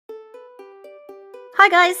Hi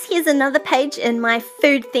guys, here's another page in my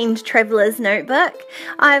food-themed traveller's notebook.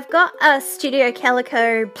 I've got a Studio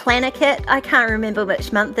Calico planner kit. I can't remember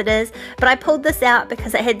which month it is, but I pulled this out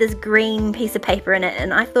because it had this green piece of paper in it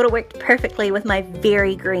and I thought it worked perfectly with my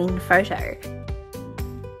very green photo.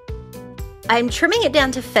 I'm trimming it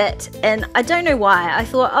down to fit, and I don't know why. I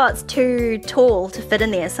thought, oh, it's too tall to fit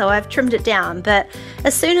in there, so I've trimmed it down. But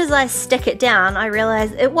as soon as I stick it down, I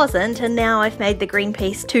realised it wasn't, and now I've made the green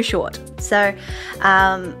piece too short. So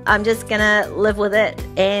I'm just gonna live with it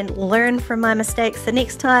and learn from my mistakes the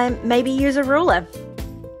next time. Maybe use a ruler.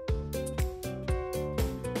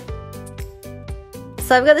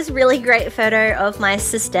 So I've got this really great photo of my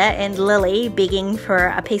sister and Lily begging for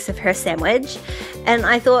a piece of her sandwich, and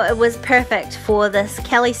I thought it was perfect for this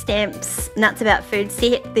Kelly Stamps Nuts About Food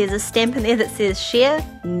set. There's a stamp in there that says share,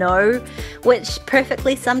 no, which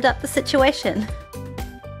perfectly summed up the situation.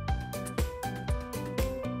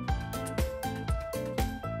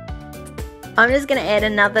 I'm just going to add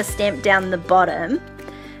another stamp down the bottom.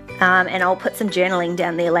 And I'll put some journaling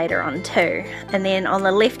down there later on too. And then on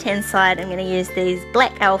the left hand side I'm going to use these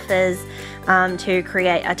black alphas to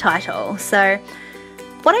create a title. So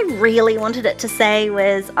what I really wanted it to say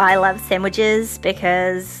was I love sandwiches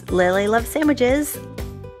because Lily loves sandwiches.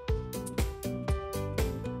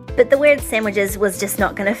 But the word sandwiches was just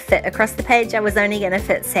not going to fit across the page. I was only going to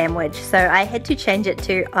fit sandwich, so I had to change it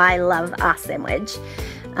to I love a sandwich.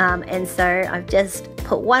 And so I've just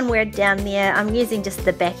put one word down there. I'm using just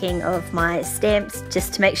the backing of my stamps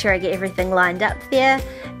just to make sure I get everything lined up there.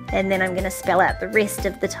 And then I'm going to spell out the rest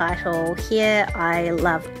of the title here, I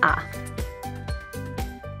love a.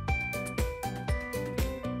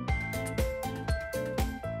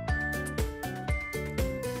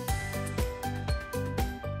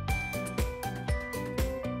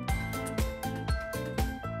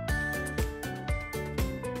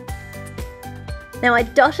 Now I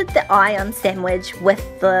dotted the I on sandwich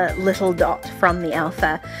with the little dot from the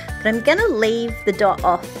alpha, but I'm going to leave the dot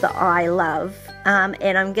off the I love,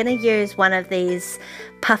 and I'm going to use one of these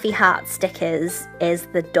puffy heart stickers as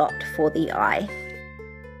the dot for the I.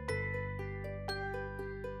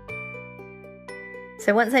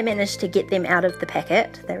 So once I managed to get them out of the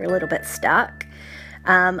packet, they were a little bit stuck.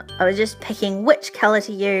 I was just picking which colour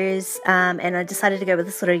to use, and I decided to go with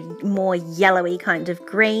a sort of more yellowy kind of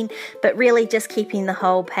green, but really just keeping the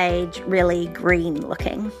whole page really green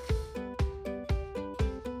looking.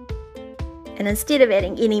 And instead of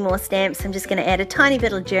adding any more stamps, I'm just going to add a tiny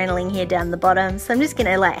bit of journaling here down the bottom. So I'm just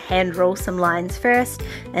going to like hand rule some lines first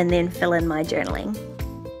and then fill in my journaling.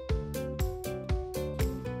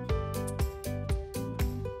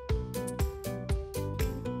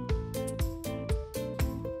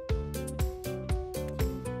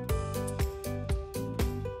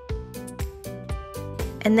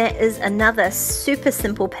 And that is another super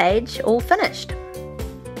simple page all finished.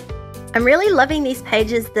 I'm really loving these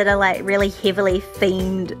pages that are like really heavily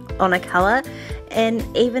themed on a colour, and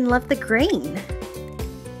even love the green.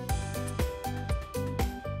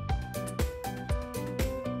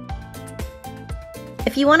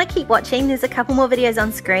 If you want to keep watching, there's a couple more videos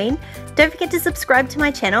on screen. Don't forget to subscribe to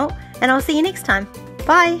my channel, and I'll see you next time.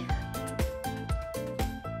 Bye!